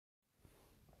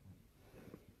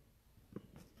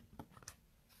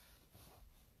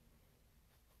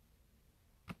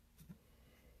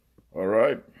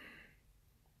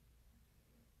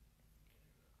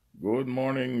Good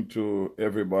morning to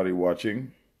everybody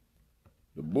watching.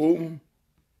 The boom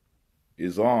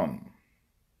is on.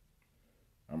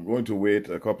 I'm going to wait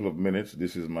a couple of minutes.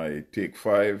 This is my take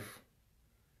 5.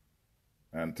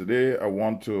 And today I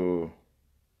want to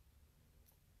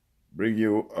bring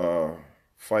you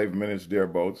 5 minutes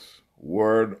thereabouts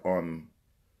word on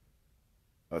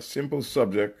a simple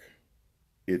subject.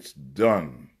 It's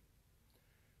done.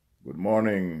 Good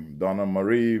morning, Donna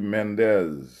Marie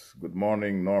Mendez. Good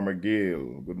morning, Norma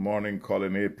Gale. Good morning,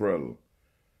 Colin April.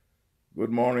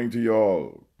 Good morning to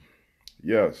y'all.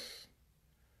 Yes,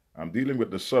 I'm dealing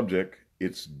with the subject,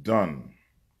 it's done.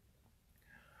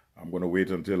 I'm going to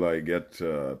wait until I get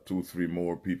 2-3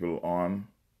 more people on.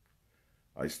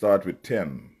 I start with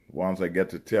 10. Once I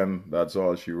get to 10, that's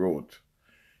all she wrote.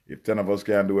 If 10 of us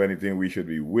can't do anything, we should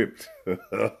be whipped.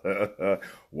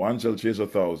 1 shall chase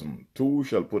 1,000. 2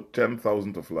 shall put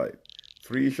 10,000 to flight.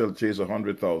 3 shall chase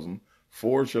 100,000.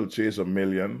 4 shall chase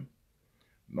 1,000,000.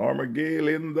 Norma Gale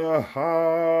in the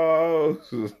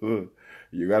house.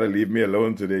 You got to leave me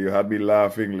alone today. You had me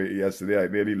laughing yesterday. I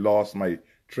nearly lost my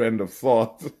trend of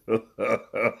thought.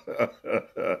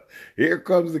 Here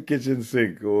comes the kitchen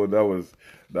sink. Oh,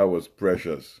 that was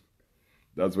precious.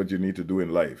 That's what you need to do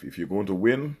in life. If you're going to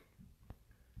win,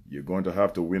 you're going to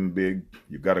have to win big.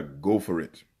 You got to go for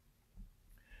it.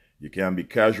 You can't be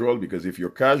casual, because if you're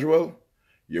casual,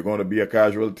 you're going to be a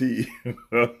casualty.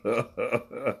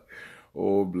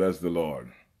 Oh, bless the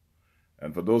Lord.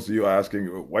 And for those of you asking,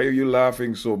 why are you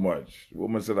laughing so much? The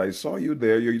woman said, I saw you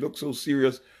there. You look so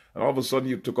serious. And all of a sudden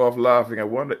you took off laughing. I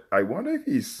wonder if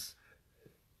he's...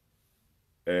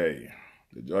 Hey,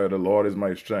 the joy of the Lord is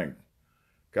my strength.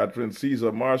 Catherine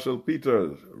Caesar, Marshall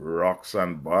Peters,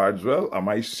 Roxanne Bardwell. Am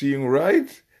I seeing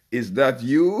right? Is that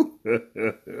you?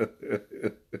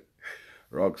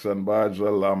 Roxanne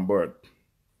Bardwell Lambert.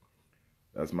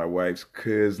 That's my wife's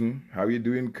cousin. How you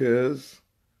doing, cuz?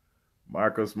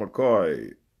 Marcus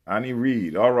McCoy. Annie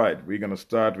Reed. All right, we're going to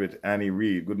start with Annie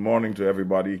Reed. Good morning to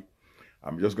everybody.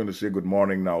 I'm just going to say good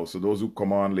morning now. So those who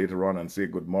come on later on and say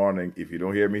good morning, if you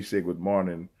don't hear me say good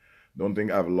morning, don't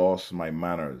think I've lost my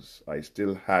manners. I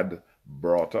still had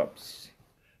brought-ups.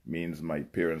 Means my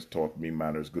parents taught me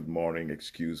manners. Good morning,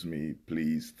 excuse me,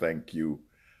 please, thank you.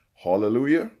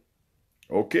 Hallelujah.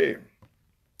 Okay,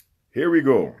 here we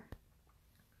go.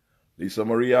 Lisa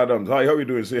Marie Adams. Hi, how you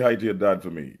doing? Say hi to your dad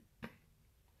for me.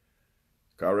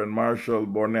 Karen Marshall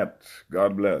Burnett.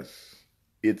 God bless.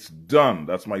 It's done.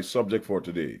 That's my subject for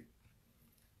today.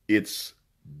 It's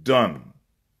done.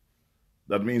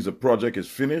 That means the project is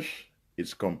finished.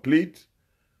 It's complete.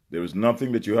 There is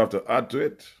nothing that you have to add to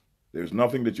it. There's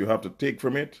nothing that you have to take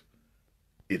from it.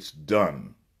 It's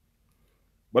done.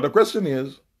 But the question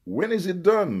is, when is it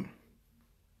done?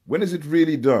 When is it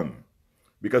really done?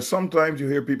 Because sometimes you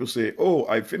hear people say, oh,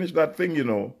 I finished that thing, you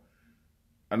know.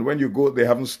 And when you go, they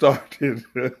haven't started.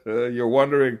 You're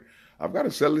wondering, I've got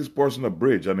to sell this person a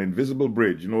bridge, an invisible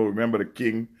bridge. You know, remember the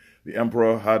king, the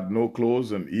emperor had no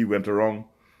clothes and he went around.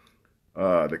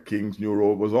 The king's new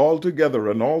robe was altogether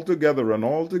and altogether and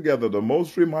altogether the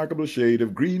most remarkable shade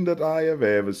of green that I have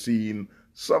ever seen.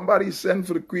 Somebody sent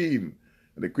for the queen.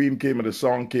 And the queen came and the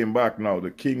song came back now.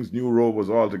 The king's new robe was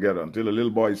altogether, until a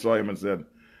little boy saw him and said,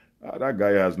 that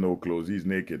guy has no clothes, he's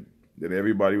naked. Then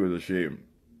everybody was ashamed.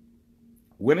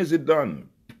 When is it done?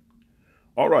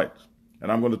 All right. And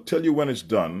I'm going to tell you when it's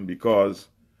done, because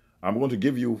I'm going to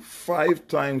give you 5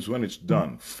 times when it's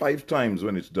done. 5 times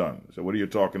when it's done. So what are you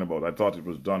talking about? I thought it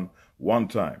was done 1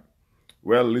 time.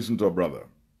 Well, listen to a brother.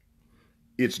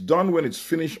 It's done when it's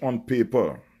finished on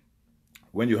paper.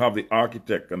 When you have the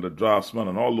architect and the draftsman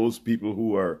and all those people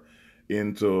who are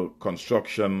into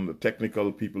construction, the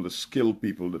technical people, the skilled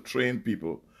people, the trained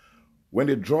people, when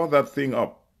they draw that thing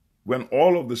up, when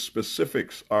all of the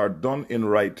specifics are done in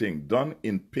writing, done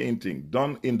in painting,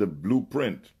 done in the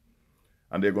blueprint,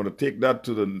 and they're going to take that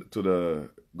to the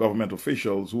government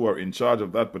officials who are in charge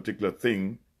of that particular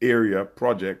thing, area,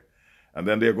 project, and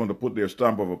then they're going to put their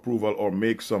stamp of approval or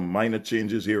make some minor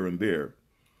changes here and there.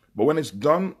 But when it's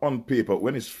done on paper,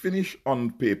 when it's finished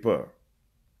on paper,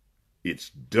 it's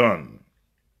done.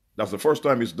 That's the first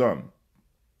time it's done.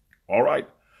 All right.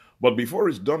 But before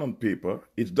it's done on paper,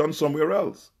 it's done somewhere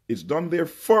else. It's done there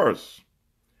first.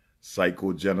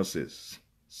 Psychogenesis.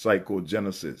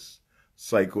 Psychogenesis.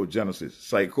 Psychogenesis.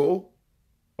 Psycho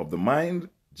of the mind.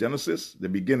 Genesis, the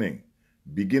beginning.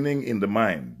 Beginning in the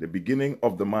mind. The beginning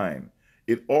of the mind.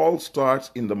 It all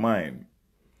starts in the mind.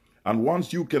 And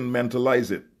once you can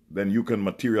mentalize it, then you can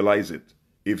materialize it.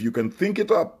 If you can think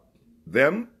it up,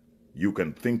 then you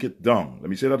can think it down. Let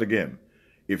me say that again.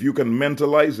 If you can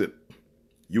mentalize it,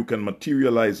 you can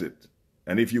materialize it.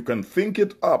 And if you can think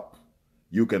it up,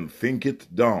 you can think it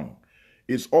down.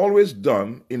 It's always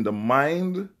done in the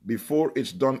mind before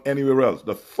it's done anywhere else.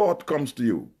 The thought comes to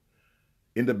you.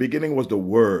 In the beginning was the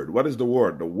Word. What is the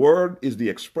Word? The Word is the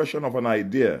expression of an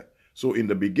idea. So in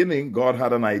the beginning, God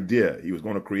had an idea. He was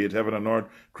going to create heaven and earth,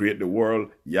 create the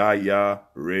world, Yah, Yah,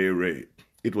 Re, Re.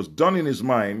 It was done in his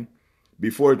mind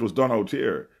before it was done out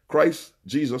here. Christ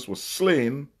Jesus was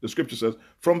slain, the scripture says,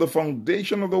 from the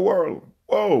foundation of the world.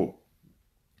 Whoa!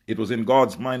 It was in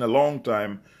God's mind a long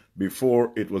time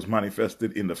before it was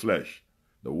manifested in the flesh.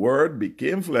 The Word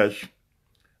became flesh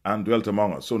and dwelt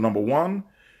among us. So number one,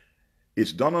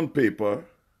 it's done on paper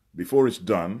before it's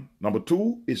done. Number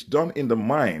two, it's done in the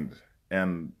mind.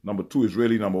 And number two is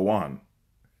really number one.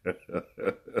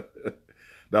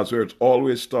 That's where it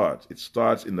always starts. It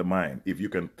starts in the mind. If you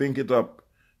can think it up,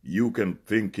 you can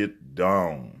think it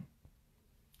down.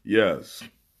 Yes.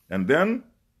 And then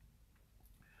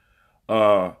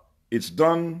it's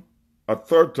done a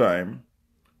third time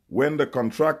when the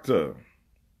contractor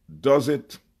does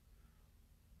it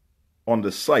on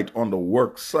the site, on the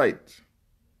work site.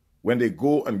 When they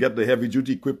go and get the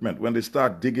heavy-duty equipment, when they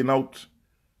start digging out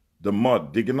the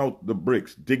mud, digging out the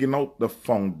bricks, digging out the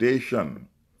foundation,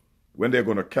 when they're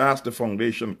going to cast the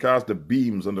foundation, cast the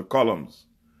beams and the columns,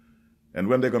 and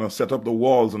when they're going to set up the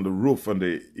walls and the roof, and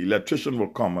the electrician will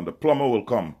come, and the plumber will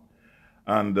come,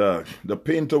 and the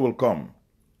painter will come,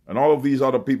 and all of these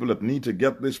other people that need to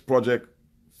get this project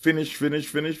finished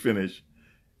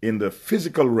in the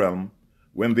physical realm,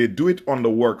 when they do it on the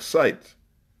work site,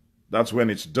 that's when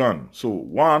it's done. So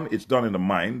one, it's done in the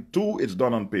mind. Two, it's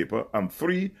done on paper. And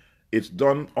three, it's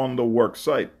done on the work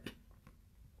site.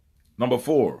 Number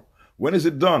four, when is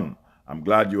it done? I'm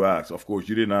glad you asked. Of course,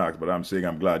 you didn't ask, but I'm saying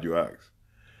I'm glad you asked.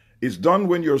 It's done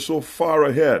when you're so far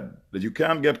ahead that you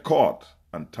can't get caught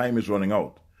and time is running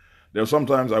out. There are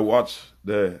sometimes I watch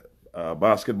the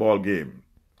basketball game,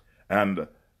 and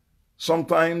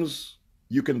sometimes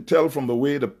you can tell from the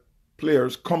way the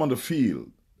players come on the field.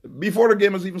 Before the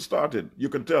game has even started, you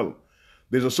can tell.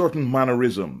 There's a certain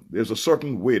mannerism, there's a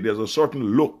certain way, there's a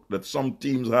certain look that some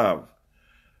teams have.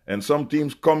 And some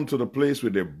teams come to the place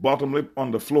with their bottom lip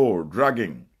on the floor,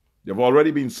 dragging. They've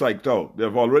already been psyched out.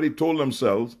 They've already told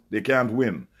themselves they can't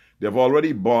win. They've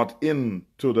already bought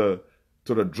into the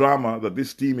drama that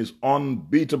this team is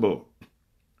unbeatable.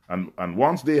 And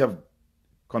once they have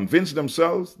convinced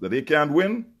themselves that they can't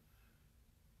win,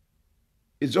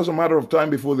 it's just a matter of time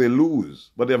before they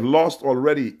lose. But they've lost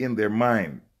already in their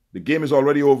mind. The game is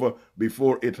already over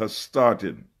before it has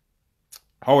started.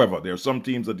 However, there are some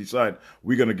teams that decide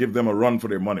we're going to give them a run for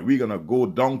their money. We're going to go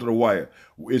down to the wire.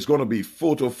 It's going to be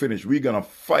photo finish. We're going to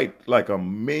fight like a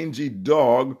mangy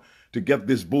dog to get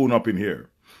this bone up in here.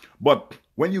 But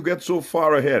when you get so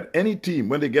far ahead, any team,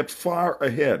 when they get far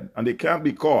ahead and they can't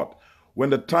be caught, when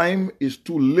the time is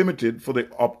too limited for the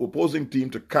opposing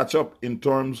team to catch up in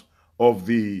terms of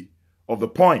the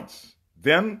points,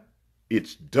 then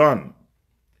it's done.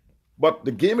 But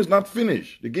the game is not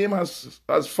finished. The game has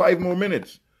 5 more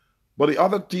minutes. But the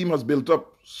other team has built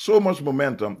up so much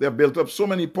momentum. They have built up so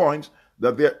many points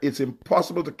that it's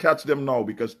impossible to catch them now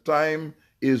because time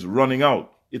is running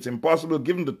out. It's impossible,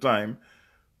 given the time,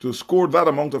 to score that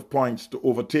amount of points to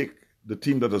overtake the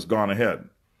team that has gone ahead.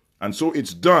 And so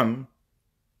it's done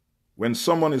when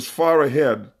someone is far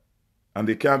ahead and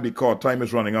they can't be caught. Time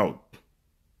is running out.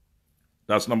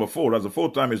 That's number 4. That's the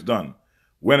 4th time it's done.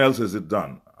 When else is it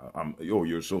done?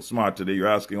 You're so smart today. You're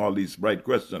asking all these bright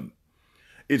questions.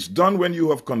 It's done when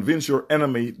you have convinced your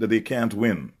enemy that they can't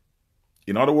win.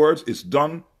 In other words, it's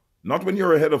done not when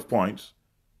you're ahead of points,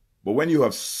 but when you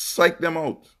have psyched them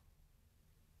out.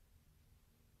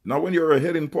 Not when you're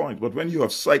ahead in points, but when you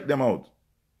have psyched them out.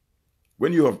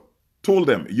 When you have told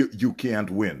them you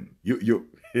can't win. You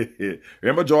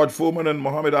remember George Foreman and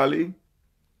Muhammad Ali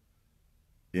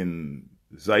in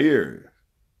Zaire?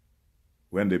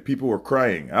 When the people were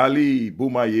crying, Ali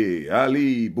Boumaye,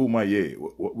 Ali Boumaye.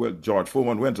 Well, George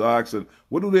Foreman went to ask him,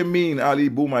 what do they mean, Ali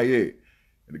Boumaye?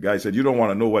 And the guy said, you don't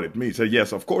want to know what it means. He said,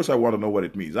 yes, of course I want to know what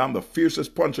it means. I'm the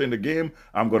fiercest puncher in the game.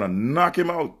 I'm going to knock him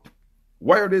out.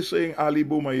 Why are they saying Ali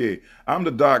Boumaye? I'm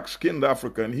the dark-skinned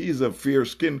African. He's a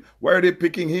fair-skinned. Why are they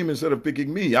picking him instead of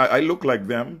picking me? I look like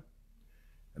them.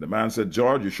 And the man said,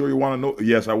 George, you sure you want to know?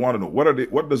 Yes, I want to know.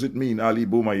 What does it mean, Ali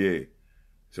Boumaye?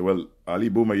 He said, well, Ali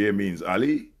Boumaye means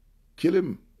Ali, kill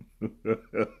him.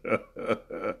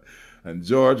 And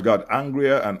George got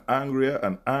angrier and angrier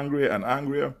and angrier and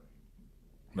angrier.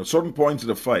 At certain points in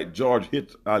the fight, George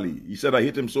hit Ali. He said, I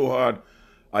hit him so hard,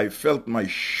 I felt my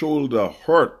shoulder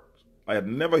hurt. I had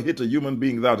never hit a human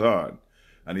being that hard.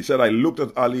 And he said, I looked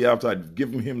at Ali after I'd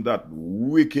given him that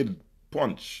wicked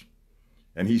punch.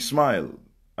 And he smiled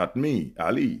at me,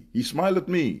 Ali. He smiled at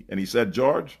me and he said,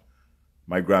 George,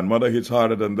 my grandmother hits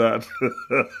harder than that.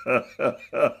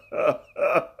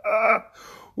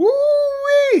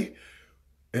 Woo-wee!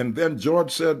 And then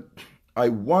George said, I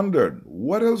wondered,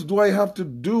 what else do I have to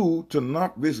do to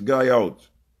knock this guy out?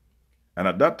 And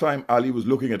at that time, Ali was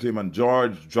looking at him, and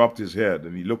George dropped his head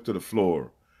and he looked to the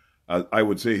floor. I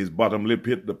would say his bottom lip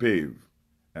hit the pave.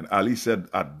 And Ali said,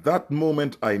 at that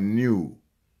moment, I knew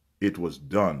it was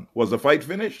done. Was the fight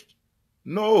finished?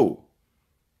 No.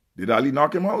 Did Ali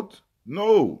knock him out?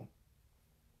 No.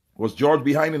 Was George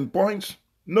behind in points?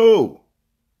 No.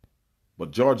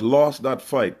 But George lost that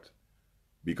fight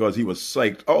because he was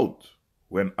psyched out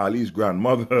when Ali's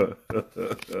grandmother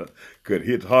could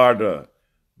hit harder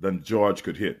than George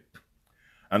could hit.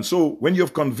 And so when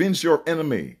you've convinced your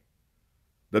enemy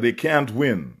that they can't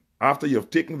win, after you've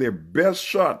taken their best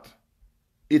shot,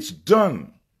 it's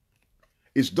done.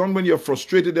 It's done when you've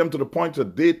frustrated them to the point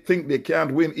that they think they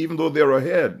can't win even though they're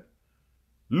ahead.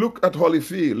 Look at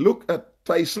Holyfield. Look at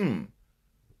Tyson.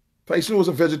 Tyson was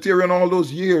a vegetarian all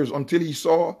those years until he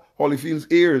saw Holyfield's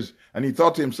ears and he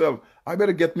thought to himself, I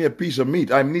better get me a piece of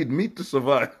meat. I need meat to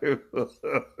survive.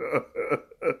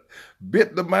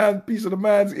 Bit the piece of the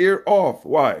man's ear off.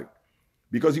 Why?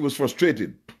 Because he was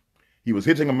frustrated. He was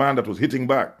hitting a man that was hitting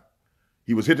back.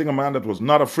 He was hitting a man that was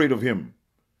not afraid of him.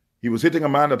 He was hitting a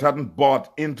man that hadn't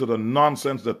bought into the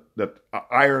nonsense that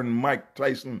Iron Mike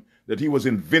Tyson, that he was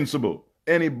invincible.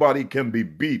 Anybody can be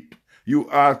beat. You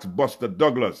ask Buster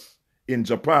Douglas in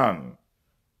Japan.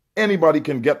 Anybody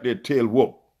can get their tail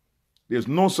whooped. There's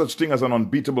no such thing as an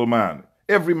unbeatable man.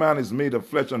 Every man is made of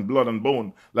flesh and blood and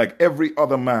bone like every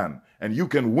other man. And you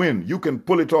can win. You can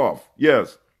pull it off.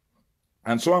 Yes.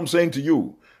 And so I'm saying to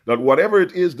you that whatever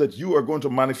it is that you are going to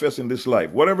manifest in this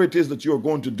life, whatever it is that you are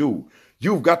going to do,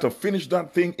 you've got to finish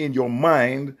that thing in your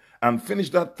mind and finish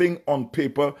that thing on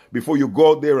paper before you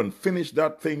go out there and finish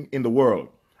that thing in the world.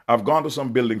 I've gone to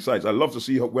some building sites. I love to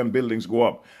see when buildings go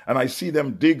up. And I see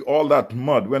them dig all that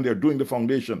mud when they're doing the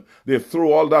foundation. They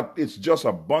throw all that. It's just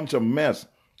a bunch of mess.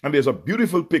 And there's a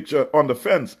beautiful picture on the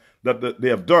fence that they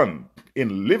have done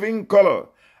in living color.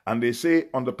 And they say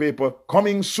on the paper,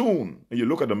 coming soon. And you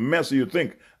look at the mess and you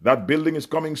think, that building is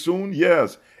coming soon?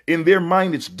 Yes. In their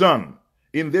mind, it's done.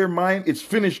 In their mind, it's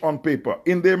finished on paper.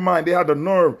 In their mind, they had the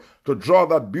nerve to draw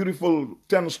that beautiful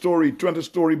 10-story,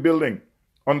 20-story building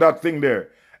on that thing there.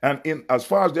 And as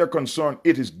far as they're concerned,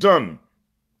 it is done.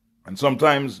 And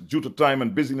sometimes, due to time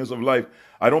and busyness of life,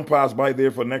 I don't pass by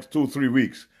there for the next 2-3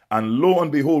 weeks. And lo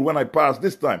and behold, when I pass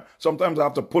this time, sometimes I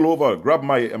have to pull over, grab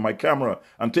my camera,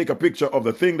 and take a picture of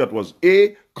the thing that was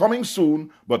coming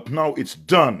soon, but now it's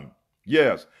done.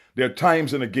 Yes, there are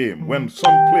times in a game when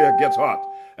some player gets hot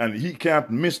and he can't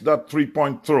miss that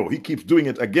three-point throw. He keeps doing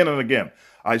it again and again.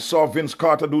 I saw Vince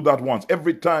Carter do that once.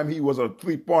 Every time he was a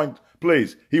three-point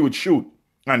place, he would shoot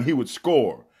and he would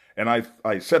score. And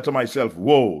I said to myself,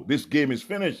 whoa, this game is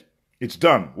finished. It's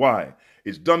done. Why?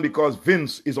 It's done because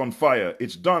Vince is on fire.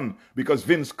 It's done because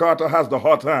Vince Carter has the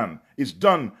hot hand. It's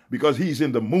done because he's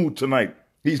in the mood tonight.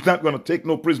 He's not going to take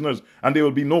no prisoners, and there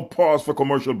will be no pause for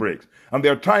commercial breaks. And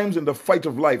there are times in the fight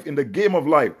of life, in the game of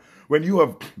life, when you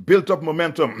have built up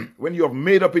momentum, when you have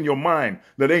made up in your mind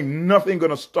that ain't nothing going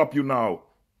to stop you now.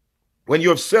 When you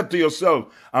have said to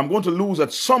yourself, I'm going to lose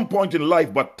at some point in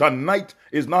life, but tonight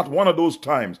is not one of those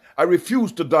times. I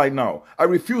refuse to die now. I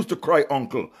refuse to cry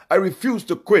uncle. I refuse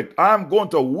to quit. I'm going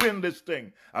to win this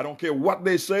thing. I don't care what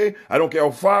they say. I don't care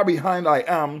how far behind I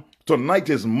am. Tonight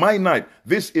is my night.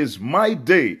 This is my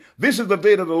day. This is the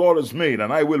day that the Lord has made,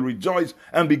 and I will rejoice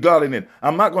and be glad in it.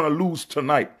 I'm not going to lose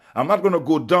tonight. I'm not going to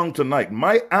go down tonight.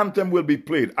 My anthem will be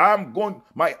played.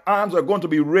 My arms are going to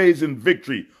be raised in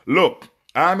victory. Look,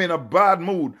 I'm in a bad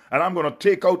mood, and I'm going to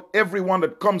take out everyone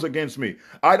that comes against me.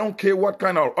 I don't care what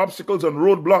kind of obstacles and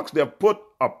roadblocks they've put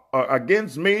up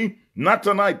against me. Not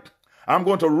tonight. I'm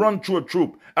going to run through a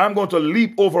troop. I'm going to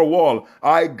leap over a wall.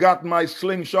 I got my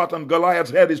slingshot, and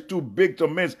Goliath's head is too big to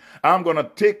miss. I'm going to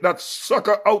take that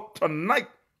sucker out tonight.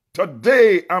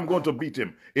 Today, I'm going to beat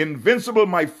him. Invincible,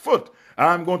 my foot.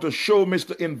 I'm going to show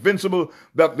Mr. Invincible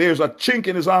that there's a chink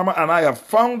in his armor, and I have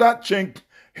found that chink.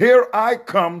 Here I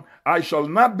come. I shall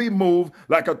not be moved,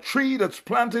 like a tree that's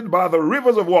planted by the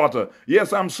rivers of water.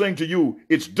 Yes, I'm saying to you,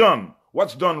 it's done.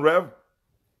 What's done, Rev?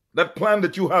 That plan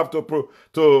that you have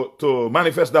to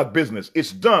manifest that business,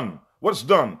 it's done. What's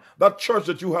done? That church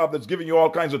that you have that's giving you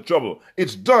all kinds of trouble.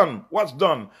 It's done. What's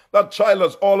done? That child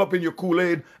that's all up in your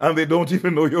Kool-Aid and they don't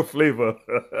even know your flavor.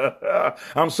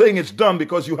 I'm saying it's done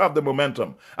because you have the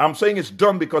momentum. I'm saying it's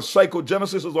done because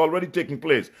psychogenesis is already taking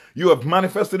place. You have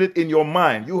manifested it in your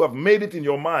mind. You have made it in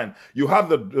your mind. You have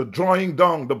the drawing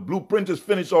down. The blueprint is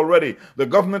finished already. The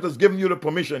government has given you the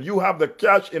permission. You have the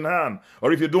cash in hand.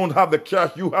 Or if you don't have the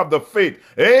cash, you have the faith.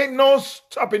 Ain't no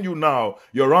stopping you now.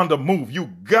 You're on the move. You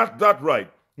got that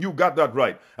right. You got that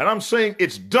right. And I'm saying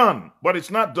it's done, but it's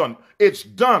not done. It's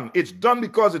done. It's done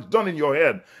because it's done in your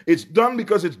head. It's done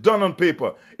because it's done on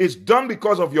paper. It's done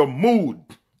because of your mood.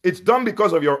 It's done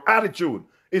because of your attitude.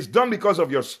 It's done because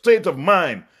of your state of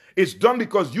mind. It's done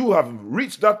because you have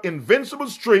reached that invincible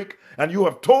streak and you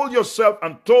have told yourself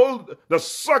and told the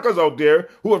suckers out there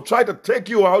who have tried to take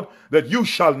you out that you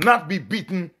shall not be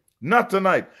beaten. Not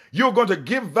tonight. You're going to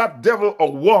give that devil a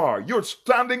war. You're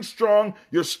standing strong.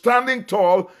 You're standing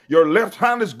tall. Your left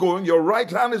hand is going. Your right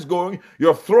hand is going.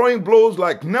 You're throwing blows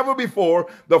like never before.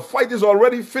 The fight is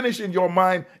already finished in your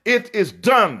mind. It is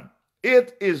done.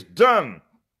 It is done.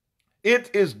 It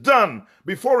is done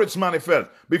before it's manifest,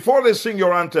 before they sing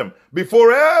your anthem,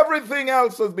 before everything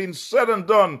else has been said and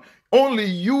done. Only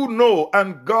you know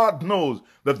and God knows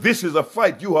that this is a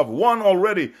fight you have won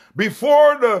already.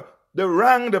 Before they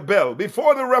rang the bell,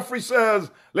 before the referee says,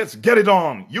 let's get it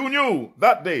on. You knew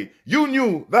that day, you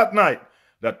knew that night,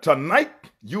 that tonight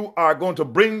you are going to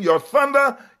bring your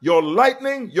thunder, your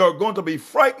lightning, you're going to be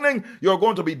frightening, you're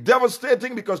going to be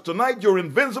devastating, because tonight you're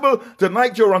invincible,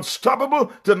 tonight you're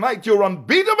unstoppable, tonight you're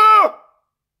unbeatable.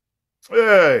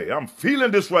 Hey, I'm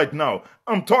feeling this right now.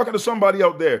 I'm talking to somebody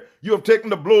out there. You have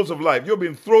taken the blows of life. You've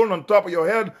been thrown on top of your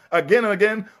head again and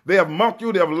again. They have mocked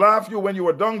you, they have laughed you when you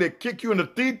were down, they kick you in the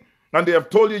teeth, and they have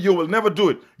told you you will never do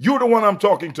it. You're the one I'm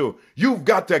talking to. You've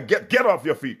got to get off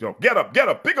your feet. Now. Get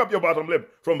up, pick up your bottom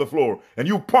lip from the floor. And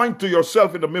you point to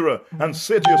yourself in the mirror and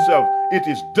say to yourself, it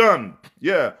is done.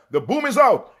 Yeah, the boom is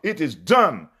out. It is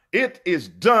done. It is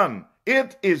done.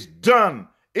 It is done.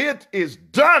 It is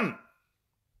done.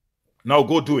 Now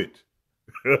go do it.